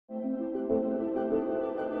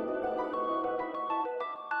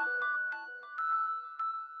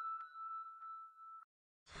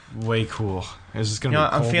way cool. Is this gonna You know,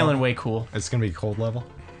 be I'm cold feeling level? way cool. It's gonna be cold level?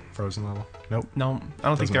 Frozen level? Nope. No, I don't think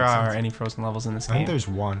Doesn't there make are sense. any frozen levels in this I think game. there's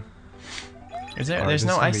one. Is there? Or There's this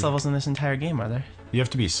no gonna ice be- levels in this entire game, are there? You have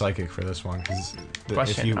to be psychic for this one, because if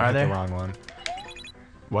Question, you are hit there? the wrong one.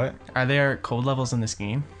 What? Are there cold levels in this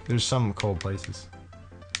game? There's some cold places.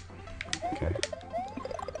 Okay.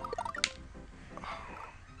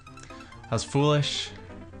 That was foolish.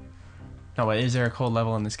 No, wait, is there a cold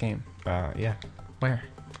level in this game? Yeah. Where?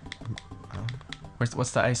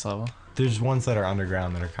 What's the ice level? There's ones that are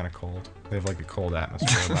underground that are kind of cold. They have like a cold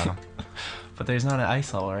atmosphere about them. But there's not an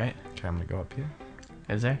ice level, right? Okay, I'm gonna go up here.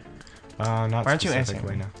 Is there? Not Why aren't you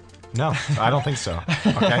specifically, answering no. No, I don't think so.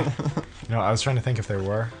 Okay. No, I was trying to think if there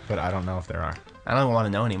were, but I don't know if there are. I don't want to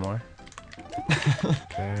know anymore.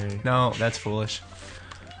 Okay. No, that's foolish.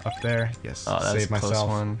 Up there. Yes. Oh, that was Save a close myself.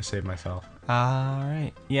 one. I saved myself.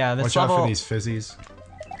 Alright. Yeah, this Watch level... out for these fizzies.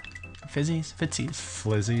 Fizzies? Fitzies.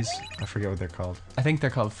 Flizzies. I forget what they're called. I think they're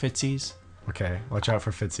called Fitzies. Okay. Watch out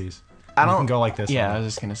for fitzies. I You don't... can go like this. Yeah, on I them.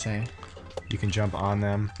 was just gonna say. You can jump on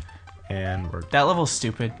them, and we're. That level's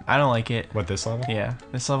stupid. I don't like it. What, this level? Yeah,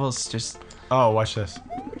 this level's just... Oh, watch this.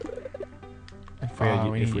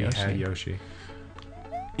 Oh, If we need had Yoshi.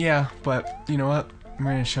 Yeah, but you know what? We're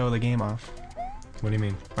gonna show the game off. What do you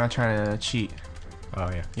mean? We're not trying to cheat. Oh,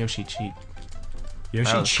 yeah. Yoshi cheat. Yoshi was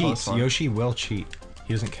a close cheats. one. Yoshi will cheat.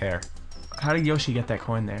 He doesn't care. How did Yoshi get that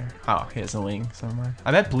coin there? Oh, he has a wing somewhere.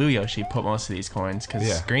 I bet Blue Yoshi put most of these coins, because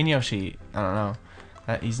Yeah. Green Yoshi, I don't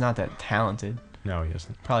know. He's not that talented. No, he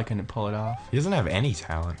doesn't. Probably couldn't pull it off. He doesn't have any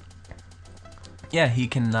talent. Yeah, he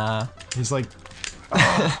can, He's like,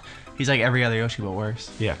 he's like every other Yoshi, but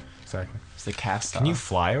worse. yeah, exactly. It's the cast Can you off.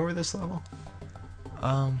 fly over this level?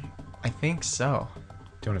 I think so.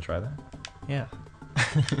 Do you want to try that? Yeah.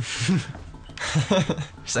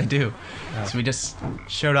 Yes, I do. Oh. So we just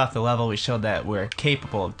showed off the level. We showed that we're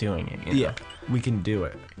capable of doing it. You know? we can do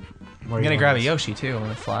it. I'm gonna grab a Yoshi too. I'm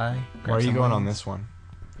gonna fly. Why are you going on this one?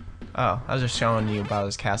 Oh, I was just showing you about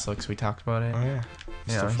his castle because we talked about it. Oh yeah.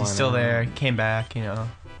 You know, flying he's still around. there. He came back. You know,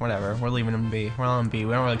 whatever. We're leaving him be. We're letting him be.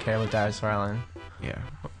 We don't really care about Dinosaur Island. Yeah.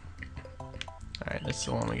 All right, that's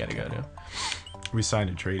the one we gotta go to. We signed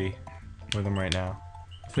a treaty with him right now.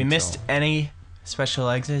 If we missed any special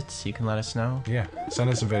exits, you can let us know. Yeah. Send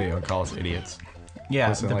us a video and call us idiots. Yeah,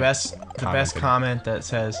 Listen, the like, best commented. comment that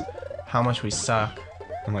says how much we suck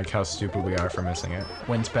And like how stupid we are for missing it.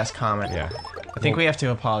 wins best comment. Yeah. I think we have to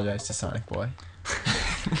apologize to Sonic Boy.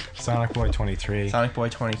 Sonic Boy 23. Sonic Boy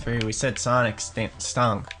 23. We said Sonic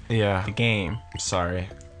stunk Yeah. the game. I'm sorry.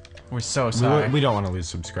 We're so sorry. We don't want to lose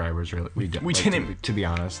subscribers, really. We didn't- To be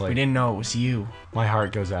honest, like We didn't know it was you. my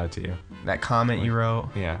heart goes out to you. That comment you wrote.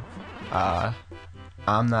 Yeah.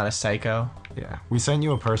 I'm not a psycho. Yeah. We sent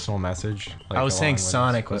you a personal message. Like, I was along saying with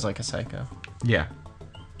Sonic this, was but- like a psycho. Yeah.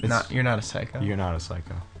 You're not a psycho. You're not a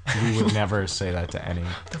psycho. We would never say that to any.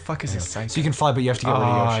 What the fuck is a psycho? So you can fly, but you have to get rid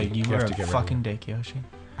of Yoshi. You have were to a get rid fucking dick, Yoshi.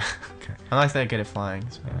 of Okay. I'm not that good at flying.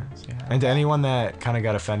 So yeah. And to anyone that kind of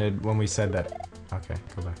got offended when we said that. Okay,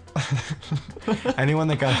 go back. Anyone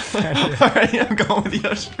that got offended. Alright, I'm going with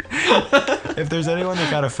Yoshi. If there's anyone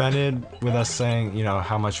that got offended with us saying, you know,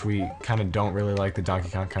 how much we kind of don't really like the Donkey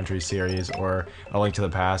Kong Country series or A Link to the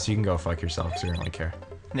Past, you can go fuck yourself because we don't really care.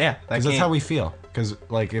 Yeah, Because that's how we feel. Because,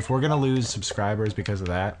 like, if we're going to lose subscribers because of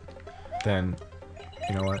that, then,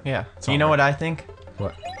 you know what? Yeah. It's You all know right. what I think?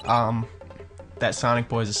 What? That Sonic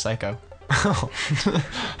Boy's a psycho.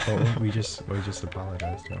 Well, we just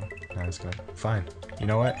apologized. So that was good. Fine. You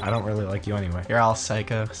know what? I don't really like you anyway. You're all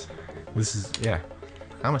psychos. This is, yeah.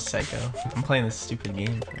 I'm a psycho. I'm playing this stupid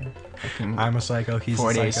game for fucking... I'm a psycho. He's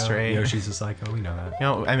 4 a psycho. days straight. Yoshi's a psycho. We know that. You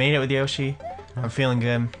know, I made it with Yoshi. I'm feeling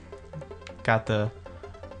good. Got the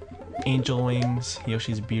angel wings.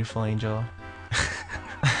 Yoshi's a beautiful angel.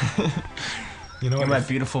 You know You're what? my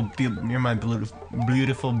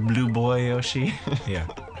beautiful blue boy, Yoshi. Yeah.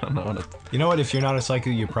 I don't know what to... You know what? If you're not a psycho,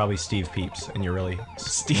 you're probably Steve Peeps, and you're really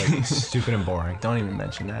Steve. stupid and boring. Don't even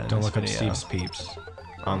mention that. Don't in look up this video. Steve's Peeps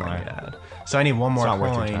Oh my online. god. So I need one more not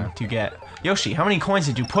worth your coin time. to get Yoshi. How many coins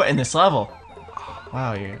did you put in this level?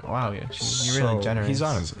 Wow, Yoshi. You're really So, generous.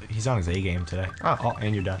 He's on his A game today. Oh.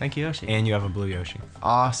 And you're done. Thank you, Yoshi. And you have a blue Yoshi.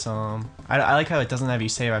 Awesome. I like how it doesn't have you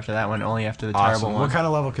save after that one, only after the terrible Awesome. one. What kind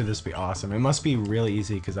of level could this be? Awesome. It must be really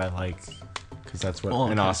easy because that's what Well,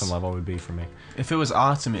 an 'cause- awesome level would be for me. If it was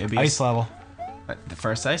awesome, it'd be Ice level. the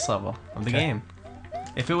first ice level of the Okay. game.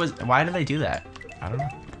 If it was, why did they do that? I don't know.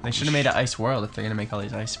 They should have made an ice world if they're gonna make all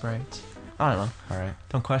these ice sprites. I don't know. All right.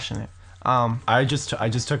 Don't question it. I just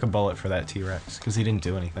took a bullet for that T-Rex because he didn't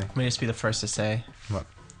do anything. Let me just be the first to say. What?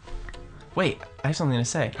 Wait, I have something to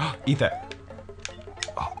say. Eat that.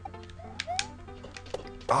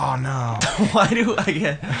 Oh no. Why do I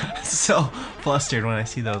get so flustered when I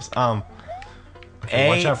see those? Okay,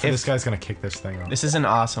 watch out for if this guy's gonna kick this thing off. this isn't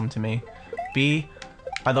awesome to me. B,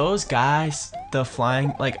 are those guys are the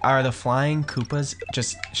flying Koopas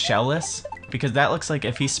just shellless? Because that looks like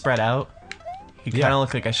if he's spread out, he kind Yeah. of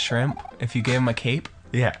look like a shrimp. If you gave him a cape,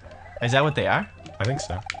 Yeah, is that what they are? I think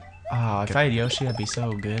so. Oh, if I had Yoshi, I'd be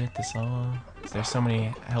so good at this level. There's so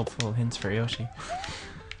many helpful hints for Yoshi.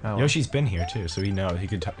 Oh. Yoshi's been here too, so he knows. He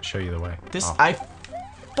could show you the way. This Oh. I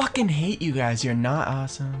fucking hate you guys. You're not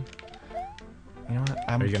awesome. You know what?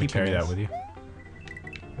 I'm Are you gonna keeping carry this. that with you?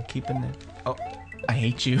 I'm keeping it. Oh, I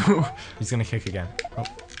hate you. Oh, he's gonna kick again. Oh,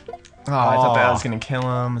 I thought that Oh. was gonna kill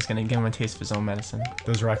him. It's gonna give him a taste of his own medicine.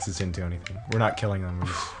 those Rexes didn't do anything. We're not killing them.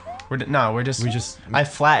 We're just. We just I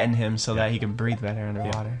flattened him so Yeah. that he can breathe better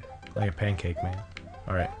underwater. like a pancake, man.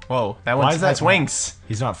 All right, Whoa, that Why one's is that- that's Winks.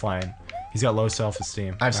 he's not flying. He's got low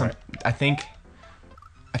self-esteem. I have some. All right. I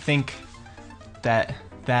think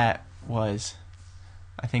that was.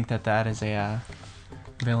 I think that is a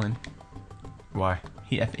villain. Why?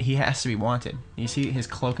 He has to be wanted. You see his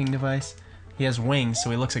cloaking device? He has wings, so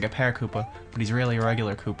he looks like a Paracoopa, but he's really a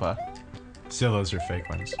regular Koopa. Still, those are fake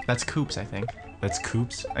ones. That's Koops, I think. That's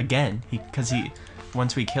Koops. Again,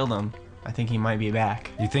 once we killed him, I think he might be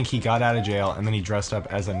back. You think he got out of jail and then he dressed up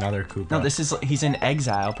as another Koopa? No, he's in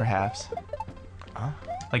exile, perhaps. Huh?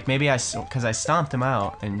 Like maybe because I stomped him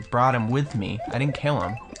out and brought him with me. I didn't kill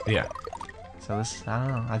him. Yeah. So I don't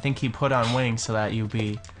know. I think he put on wings so that you'd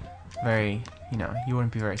be very, you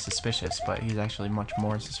wouldn't be very suspicious, but he's actually much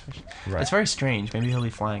more suspicious. Right. It's very strange. Maybe he'll be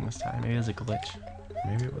flying this time. Maybe it was a glitch.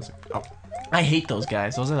 Maybe it was. Oh, I hate those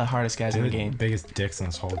guys. Those are the hardest guys in they're the the game. biggest dicks in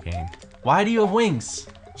this whole game. Why do you have wings?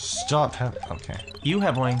 Stop. Okay. You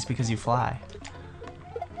have wings because you fly.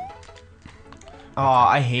 Oh,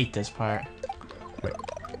 I hate this part. Wait.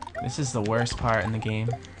 This is the worst part in the game.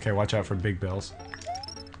 Okay, watch out for big bills.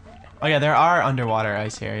 Oh yeah, there are underwater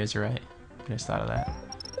ice areas, you're right. I just thought of that.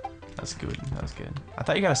 That's good. That was good. I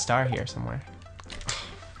thought you got a star here somewhere.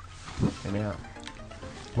 Maybe not.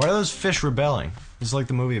 Why are those fish rebelling? This is like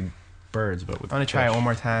the movie Birds, but with I'm gonna try it fish. one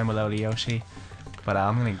more time without a Yoshi. But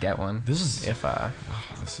I'm gonna get one. This is If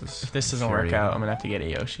this this doesn't work out, I'm gonna have to get a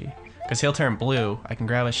Yoshi. Because he'll turn blue. I can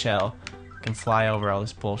grab a shell. I can fly over all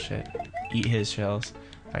this bullshit. Eat his shells.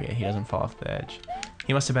 Okay, he doesn't fall off the edge.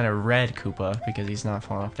 He must have been a red Koopa because he's not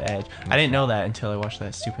falling off the edge. I didn't know that until I watched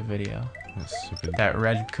that stupid video. That's stupid. That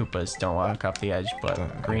red Koopas don't walk off the edge,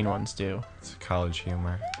 but green ones do. It's college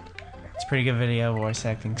humor. It's a pretty good video. Voice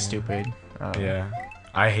acting stupid. Yeah.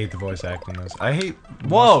 I hate the voice acting in this. I hate.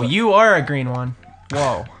 Whoa, you are a green one.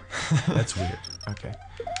 Whoa. That's weird. Okay.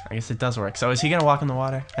 I guess it does work. So is he gonna walk in the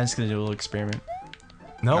water? I'm just gonna do a little experiment.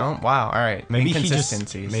 Nope. No? Wow. All right. Maybe he just.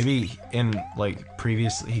 Inconsistencies. Maybe in like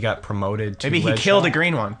previous, he got promoted to. Maybe he Red killed Shell. a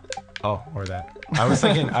green one. Oh, or that. I was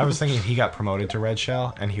thinking he got promoted to Red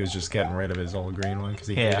Shell and he was just getting rid of his old green one because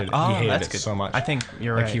he hated it. Oh, He hated that's it good. so much. I think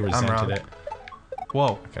you're like right. he I'm resented wrong. it.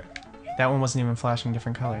 Whoa. Okay. That one wasn't even flashing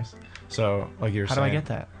different colors. So like you were How saying. do I get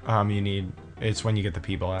that? You need. It's when you get the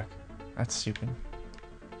P black, That's stupid.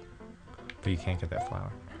 but you can't get that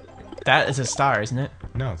flower. That is a star, isn't it?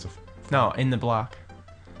 No, it's a. No, in the block.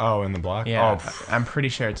 Oh, in the block. Yeah. Oh, I'm pretty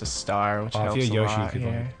sure it's a star, which oh if helps you a had Yoshi, you lot could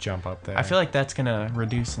here. like jump up there. I feel like that's gonna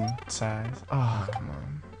reduce in size. Oh, come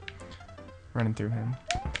on. Running through him.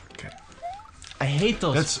 Okay. I hate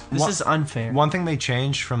those. This is unfair. One thing they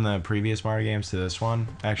changed from the previous Mario games to this one,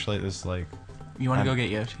 actually, this is like. You want to go get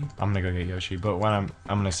Yoshi? I'm gonna go get Yoshi, but when I'm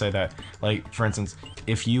gonna say that, like for instance,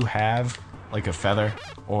 if you have like a feather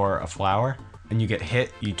or a flower and you get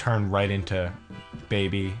hit, you turn right into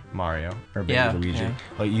Baby Mario or Baby Luigi. Yeah.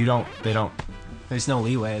 Like they don't. There's no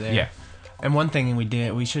leeway there. Yeah. And one thing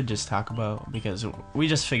we should just talk about, because we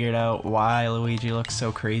just figured out why Luigi looks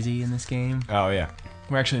so crazy in this game. Oh yeah.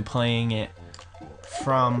 We're actually playing it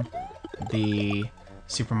from the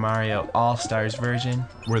Super Mario All-Stars version,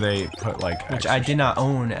 Where they put like. which extra I did not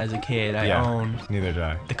own as a kid. I Yeah. owned Neither did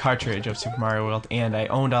I. the cartridge of Super Mario World, and I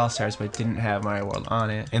owned All-Stars, but it didn't have Mario World on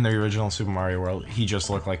it. In the original Super Mario World, he just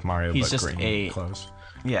looked like Mario, He's but just green a- clothes.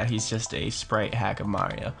 Yeah, he's just a sprite hack of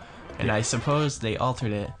Mario. And I suppose they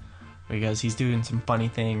altered it because he's doing some funny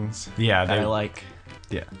things Yeah, that they I like.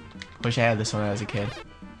 Yeah. Wish I had this one when I was a kid.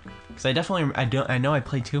 Because I know I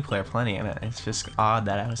played two-player plenty, and it's just odd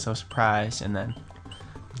that I was so surprised, and then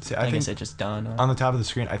See, I I guess think it just dawned on. on the top of the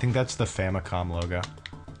screen, I think that's the Famicom logo.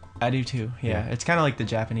 I do too, yeah. Yeah. It's kind of like the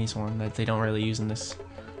Japanese one that they don't really use in this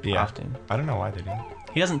Yeah. often. I don't know why they didn't.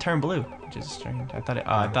 He doesn't turn blue, which is strange. I thought it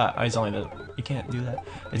was only you can't do that.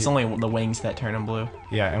 It's only the wings that turn him blue.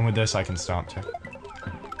 Yeah, and with this I can stomp too.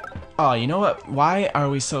 Oh, you know what? Why are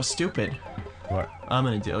we so stupid? What? I'm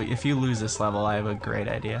gonna do. If you lose this level, I have a great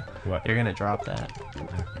idea. What? You're gonna drop that.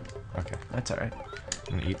 Okay. That's alright.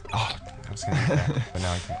 I'm gonna eat. Oh, I was gonna eat that, but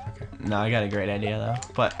now I can't. Okay. No, I got a great idea though.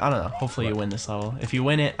 But I don't know. Hopefully you win this level. If you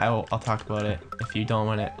win it, I'll talk about it. If you don't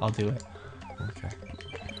win it, I'll do it. Okay.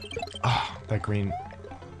 Oh, that green.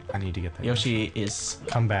 I need to get that. Yoshi is.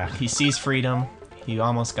 Come back. He sees freedom. He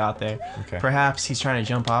almost got there. Okay. Perhaps he's trying to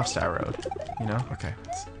jump off Star Road. You know? Okay.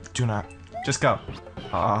 Do not. Just go.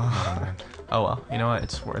 Aw. Oh, man. Oh well. You know what?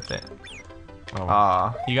 It's worth it. Oh.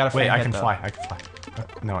 Aw. You gotta Wait, fake I it, can though. fly. I can fly.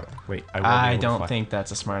 No, wait. I will be I able to don't fly. think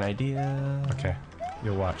that's a smart idea. Okay.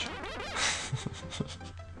 You'll watch.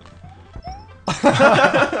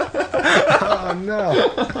 Oh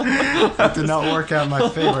no! That did not work out in my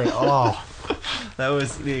favor at all. That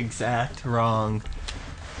was the exact wrong.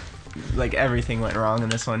 Like everything went wrong in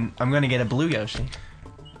this one. I'm gonna get a blue Yoshi.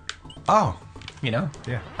 Oh. You know?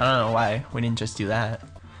 Yeah. I don't know why we didn't just do that.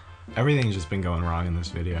 Everything's just been going wrong in this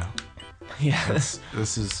video. Yeah.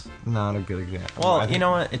 This is not a good example. Well, you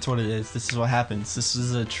know what? It's what it is. This is what happens. This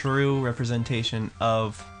is a true representation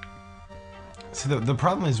of So the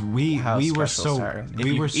problem is we how were special so Star is. If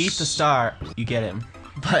we you were eat the star, you get him.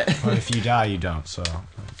 But if you die, you don't. So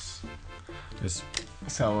it's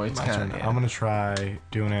so it's my kind turn. of I'm gonna try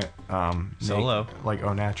doing it Solo. like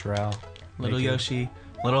au naturel. little naked. Yoshi.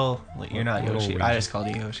 Little. You're not Little Yoshi. I Luigi. just called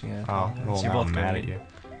you Yoshi. Yeah. Oh, So well, you're now both I'm mad green. at you.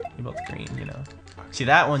 You're both green. You know. See,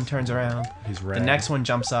 that one turns around. He's red. The next one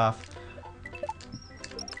jumps off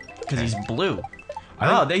because he's blue. I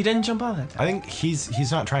Oh, think- they didn't jump off that time. I think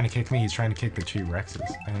he's not trying to kick me. He's trying to kick the T-Rexes.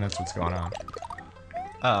 I think that's what's going on.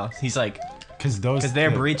 Oh, he's like, Because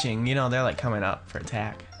they're breaching. You know, they're like coming up for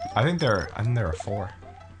attack. I think there are 4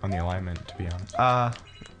 on the alignment. To be honest.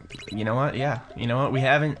 You know what? Yeah. You know what? We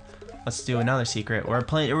haven't. Let's do another secret.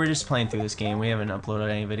 We're just playing through this game. We haven't uploaded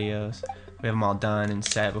any videos. We have them all done and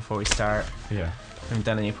set before we start. Yeah. We haven't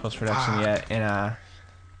done any post-production yet, and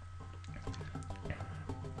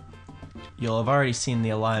you'll have already seen the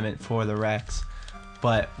alignment for the Rex,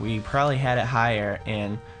 but we probably had it higher,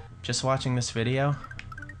 and just watching this video,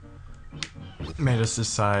 Made us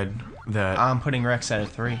decide that I'm putting Rex at a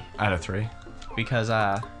 3 out of 3, because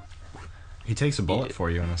he takes a bullet for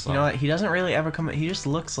you in this. you know what? He doesn't really ever come. He just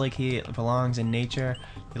looks like he belongs in nature.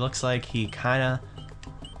 He looks like he kind of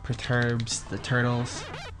perturbs the turtles,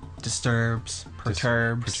 perturbs.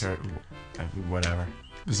 Whatever.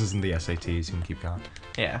 This isn't the SATs. You can keep going.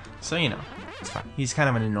 Yeah. So you know, It's fine. he's kind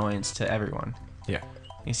of an annoyance to everyone. Yeah.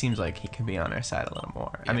 He seems like he could be on our side a little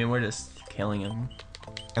more. I mean, we're just killing him.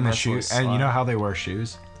 And the That's shoes. what And you slot. know how they wear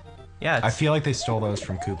shoes? Yeah, I it's, feel like they stole those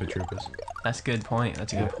from Koopa Troopas. that's a good point.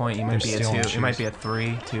 That's a good Yeah. point. He might They're be a stealing 2. He might shoes. be a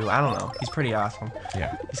 3, 2. I don't know. He's pretty awesome.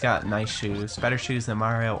 Yeah. He's got nice shoes, better shoes than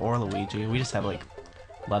Mario or Luigi. We just have like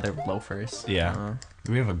leather loafers. Yeah.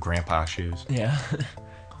 We have a grandpa shoes. Yeah.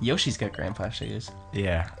 Yoshi's got grandpa shoes.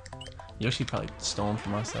 Yeah. Yoshi probably stole them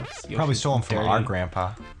from us. Though. Probably stole them from dirty our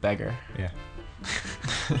grandpa. beggar. Yeah.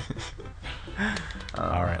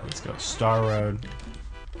 All right, let's go. Star Road.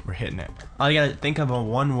 We're hitting it. Oh, you gotta think of a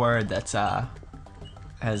one word that's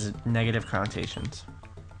has negative connotations.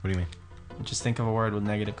 What do you mean? Just think of a word with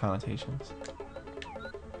negative connotations.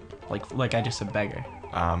 Like I just said, beggar.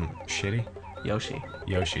 Shitty. Yoshi.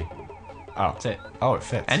 Yoshi. Oh. That's it. Oh, it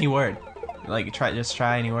fits. Any word. Like just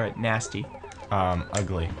try any word. Nasty.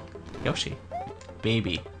 Ugly. Yoshi.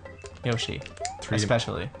 Baby. Yoshi. 3D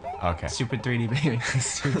Especially. Okay. Super 3D baby.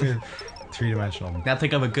 Stupid. 3-dimensional. Now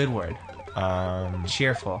think of a good word.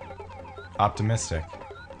 Cheerful. Optimistic.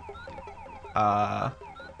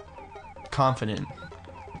 Confident.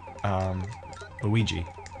 Luigi.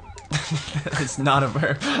 It's not a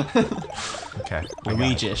verb. Okay. I got it.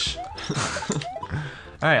 Luigi-ish.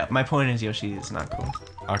 Alright, my point is Yoshi is not cool.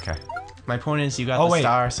 Okay. My point is you got Oh, the wait.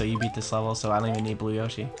 star, so you beat this level, so I don't even need blue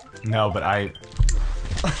Yoshi. No, but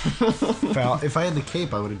if I had the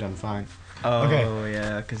cape, I would have done fine. Oh, Okay.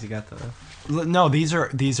 yeah, because you got the... No, these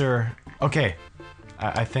are okay.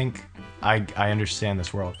 I think I understand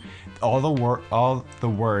this world. All the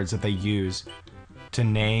words that they use to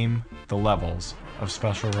name the levels of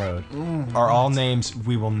Special Road are all names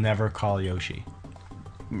we will never call Yoshi.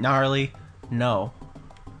 Gnarly, no.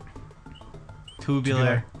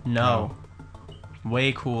 Tubular, no.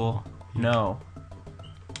 Way cool, no.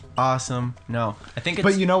 Awesome, no. I think it's...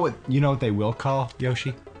 But you know what they will call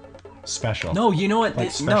Yoshi? Special. No, you know what? Like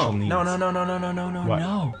This, special no, needs. no, What?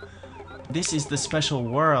 no. This is the special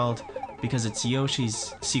world because it's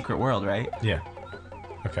Yoshi's secret world, right? Yeah.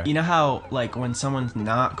 Okay. You know how, like, when someone's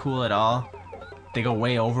not cool at all, they go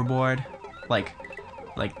way overboard? Like,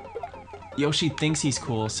 Yoshi thinks he's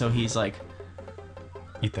cool, so he's like,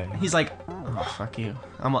 Eat that. oh, fuck you.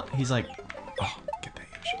 He's like,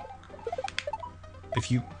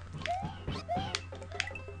 If you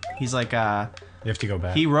He's like, you have to go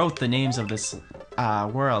back. he wrote the names of this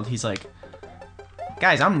world. He's like,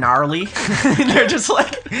 guys, I'm gnarly. And they're just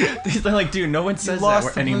like, they're like, dude, no one says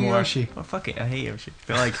lost that to Blue anymore. Yoshi. Oh, fuck it, I hate Yoshi.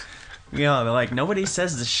 They're like, you know, they're like, nobody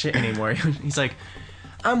says this shit anymore. He's like,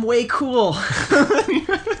 I'm way cool.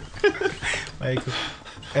 Like,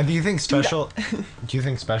 and do you think special? Do you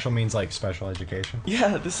think special means like special education?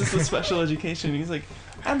 Yeah, this is the special education. He's like,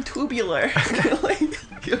 I'm tubular. Like,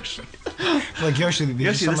 Yoshi. Like Yoshi,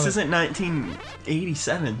 Yoshi, this isn't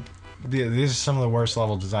 1987. These are some of the worst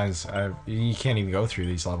level designs. You can't even go through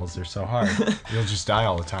these levels. They're so hard. You'll just die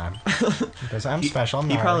all the time. Because I'm special. I'm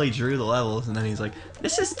He not. probably drew the levels and then he's like,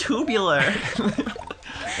 this is tubular.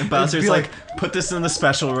 And Bowser's be like, put this in the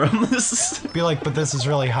special room. This is... Be like, but this is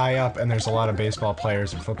really high up, and there's a lot of baseball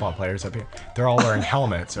players and football players up here. They're all wearing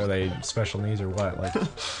helmets. Are they special needs or what? Like,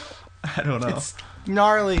 I don't know. it's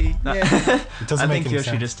gnarly. Yeah. It doesn't I make think any Yoshi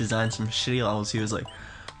sense. just designed some shitty levels. He was like,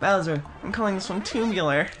 Bowser, I'm calling this one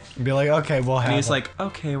tubular. Be like, okay, we'll have. And he's it. like,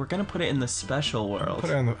 okay, we're gonna put it in the special world. Put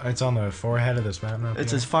it on the, it's on the forehead of this map.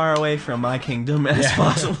 It's as far away from my kingdom as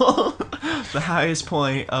possible. The highest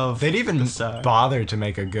point of They'd even the star. bother to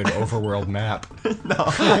make a good overworld map.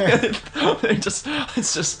 No, they're just,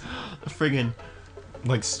 it's just a friggin'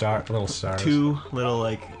 Like little stars. two little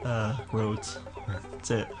like roads.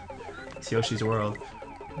 That's it. It's Yoshi's world.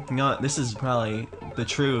 You know what? This is probably the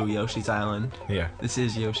true Yoshi's Island. Yeah. This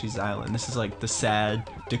is Yoshi's Island. This is like the sad,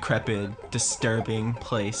 decrepit, disturbing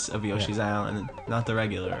place of Yoshi's Island, not the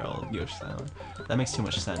regular old Yoshi's Island. That makes too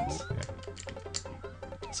much sense. Yeah.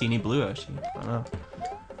 So you need Blue Yoshi. I don't know.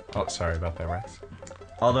 Oh, sorry about that, Rex.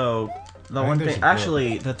 Although the I one think there's thing, a blue.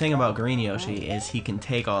 actually, the thing about Green Yoshi is he can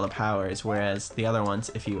take all the powers, whereas the other ones,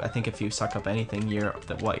 I think if you suck up anything, you're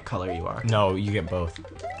the white color you are. No, you get both.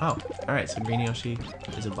 Oh, all right. So Green Yoshi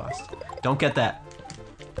is a bust. Don't get that.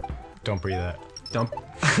 Don't breathe that. Don't.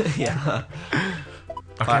 Yeah.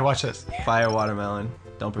 Okay, Fi- watch this. Fire watermelon.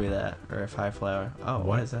 Don't breathe that. Or fire flower. Oh,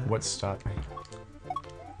 what is that? What stopped me?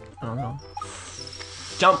 I don't know.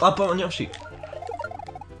 Jump up on Yoshi.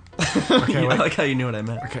 Okay, I wait. like how you knew what I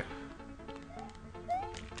meant. Okay.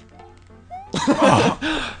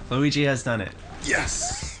 Luigi has done it.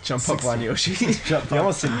 Yes. Jump up on Yoshi. You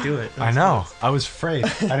almost didn't do it. I know. I was afraid. I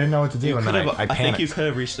didn't know what to do, and then I I think panicked. you could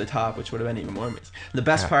have reached the top, which would have been even more amazing. The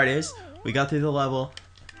best Yeah. part is, we got through the level.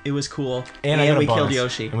 It was cool. And I got a we bonus. killed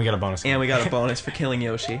Yoshi. And we got a bonus. And we got a bonus for killing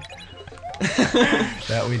Yoshi.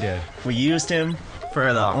 That we did. We used him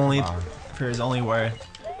for the Oh, come on. for his only worth.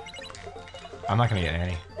 I'm not gonna get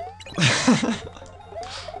any.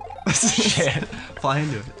 Shit. Fly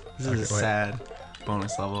into it. This Okay, is a wait. sad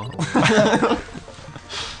bonus level.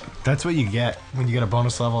 That's what you get when you get a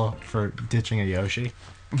bonus level for ditching a Yoshi.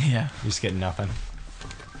 Yeah. You just get nothing.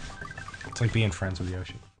 It's like being friends with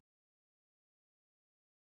Yoshi.